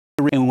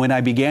And when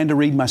I began to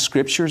read my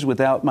scriptures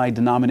without my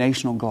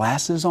denominational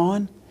glasses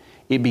on,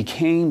 it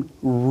became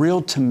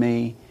real to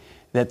me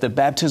that the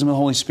baptism of the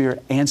Holy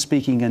Spirit and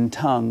speaking in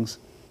tongues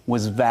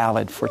was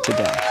valid for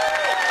today.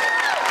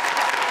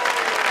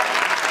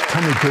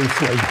 Tell me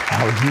briefly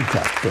how you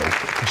got filled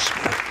with the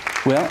Spirit.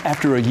 Well,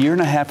 after a year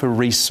and a half of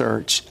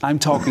research, I'm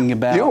talking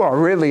about... You are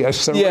really a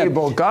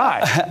cerebral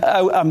guy.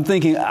 I'm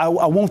thinking, I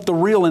want the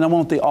real and I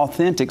want the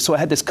authentic. So I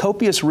had this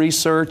copious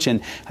research,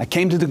 and I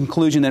came to the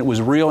conclusion that it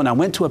was real, and I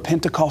went to a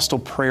Pentecostal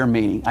prayer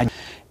meeting.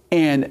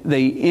 And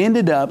they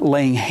ended up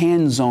laying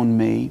hands on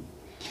me.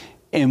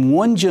 And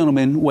one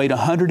gentleman weighed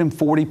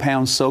 140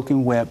 pounds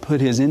soaking wet,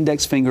 put his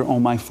index finger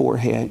on my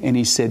forehead, and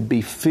he said,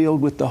 "Be filled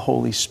with the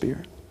Holy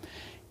Spirit."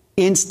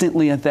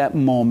 Instantly at that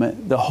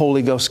moment, the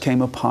Holy Ghost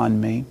came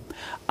upon me.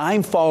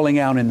 I'm falling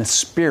out in the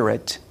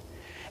Spirit,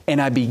 and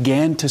I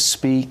began to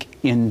speak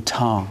in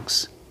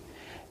tongues.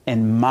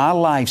 And my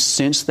life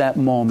since that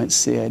moment,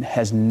 Sid,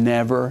 has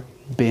never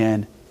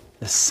been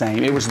the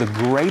same. It was the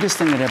greatest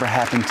thing that ever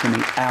happened to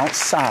me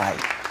outside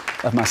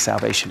of my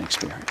salvation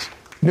experience.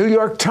 New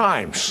York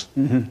Times.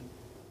 Mm-hmm.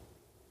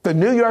 The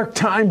New York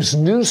Times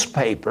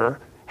newspaper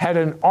had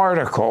an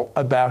article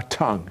about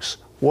tongues.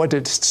 What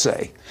did it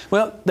say?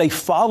 Well, they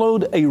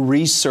followed a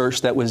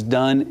research that was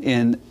done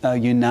in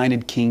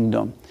United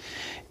Kingdom.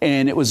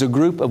 And it was a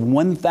group of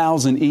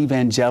 1,000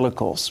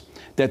 evangelicals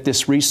that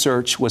this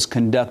research was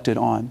conducted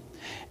on.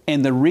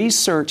 And the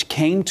research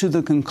came to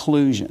the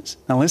conclusions,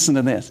 now listen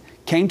to this,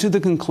 came to the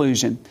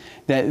conclusion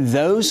that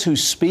those who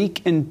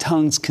speak in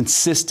tongues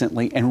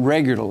consistently and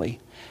regularly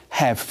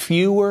have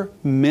fewer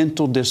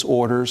mental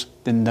disorders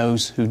than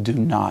those who do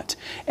not.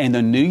 And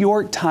the New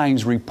York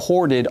Times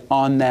reported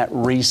on that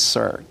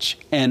research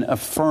and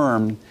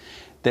affirmed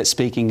that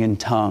speaking in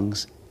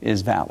tongues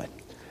is valid.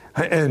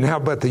 And how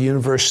about the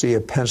University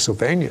of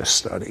Pennsylvania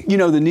study? You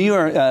know, the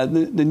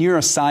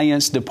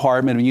neuroscience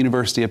department of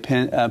University of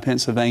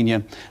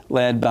Pennsylvania,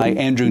 led by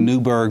Andrew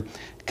Newberg,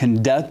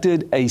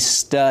 conducted a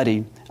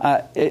study.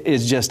 It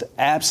is just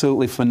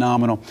absolutely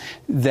phenomenal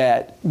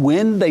that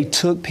when they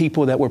took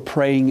people that were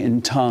praying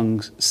in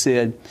tongues,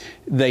 Sid,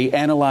 they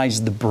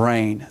analyzed the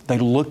brain. They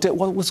looked at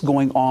what was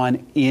going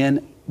on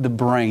in the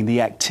brain,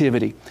 the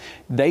activity.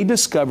 They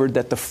discovered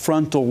that the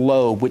frontal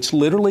lobe, which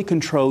literally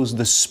controls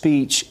the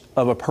speech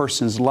of a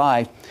person's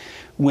life,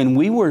 when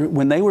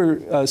they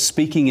were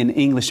speaking in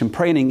English and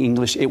praying in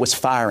English, it was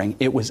firing.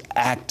 It was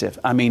active.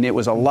 I mean, it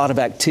was a lot of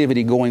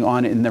activity going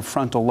on in their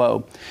frontal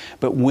lobe.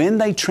 But when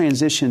they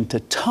transitioned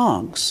to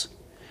tongues,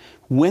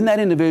 when that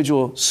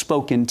individual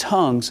spoke in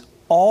tongues,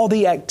 all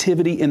the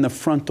activity in the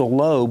frontal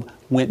lobe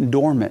went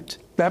dormant.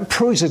 That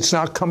proves it's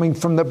not coming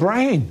from the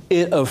brain.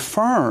 It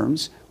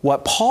affirms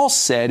what Paul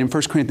said in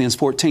 1 Corinthians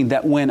 14,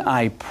 that when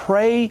I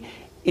pray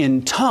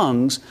in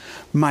tongues,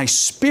 my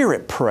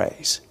spirit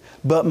prays,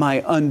 but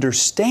my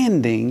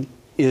understanding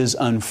is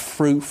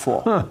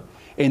unfruitful. Huh.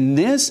 And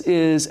this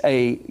is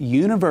a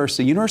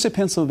University of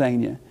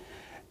Pennsylvania,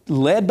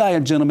 led by a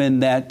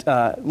gentleman that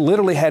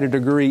literally had a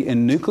degree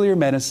in nuclear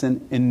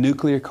medicine and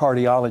nuclear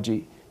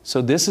cardiology. So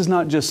this is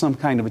not just some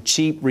kind of a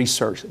cheap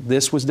research.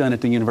 This was done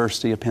at the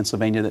University of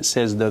Pennsylvania that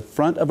says the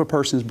front of a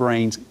person's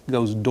brain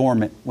goes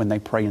dormant when they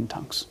pray in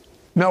tongues.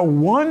 No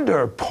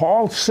wonder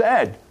Paul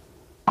said,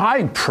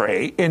 I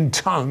pray in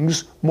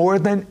tongues more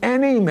than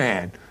any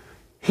man.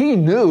 He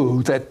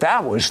knew that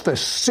that was the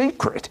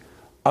secret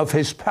of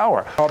his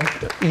power.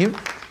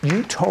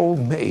 You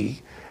told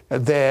me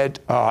that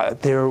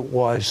there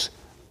was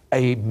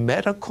a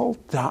medical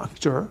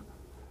doctor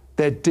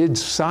that did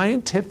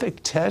scientific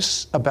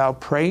tests about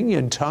praying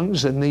in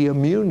tongues and the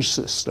immune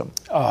system.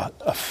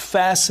 A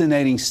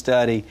fascinating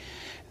study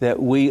that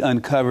we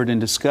uncovered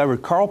and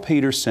discovered. Carl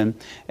Peterson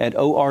at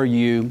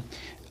ORU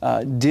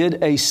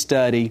did a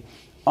study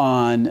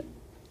on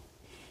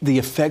the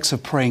effects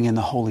of praying in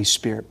the Holy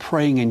Spirit,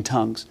 praying in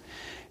tongues.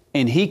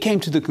 And he came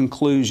to the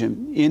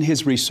conclusion in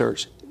his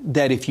research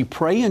that if you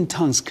pray in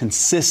tongues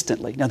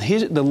consistently, now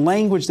the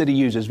language that he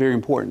uses is very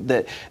important,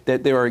 that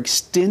there are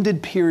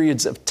extended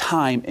periods of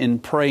time in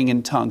praying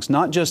in tongues,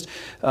 not just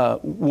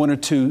one or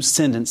two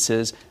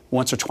sentences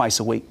once or twice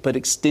a week, but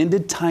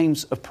extended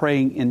times of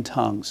praying in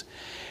tongues,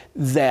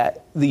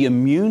 that the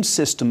immune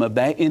system of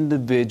that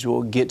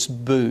individual gets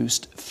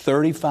boosted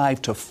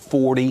 35 to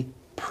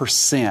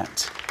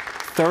 40%.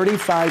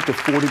 35 to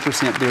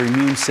 40% their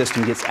immune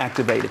system gets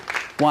activated.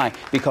 Why?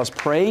 Because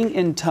praying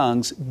in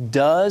tongues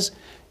does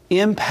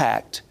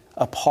impact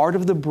a part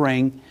of the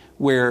brain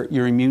where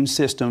your immune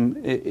system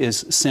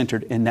is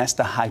centered, and that's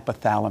the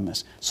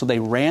hypothalamus. So they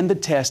ran the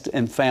test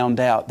and found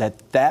out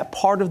that that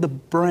part of the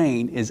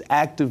brain is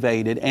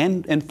activated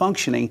and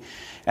functioning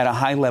at a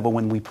high level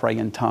when we pray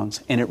in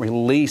tongues, and it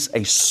releases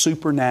a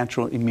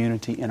supernatural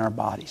immunity in our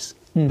bodies.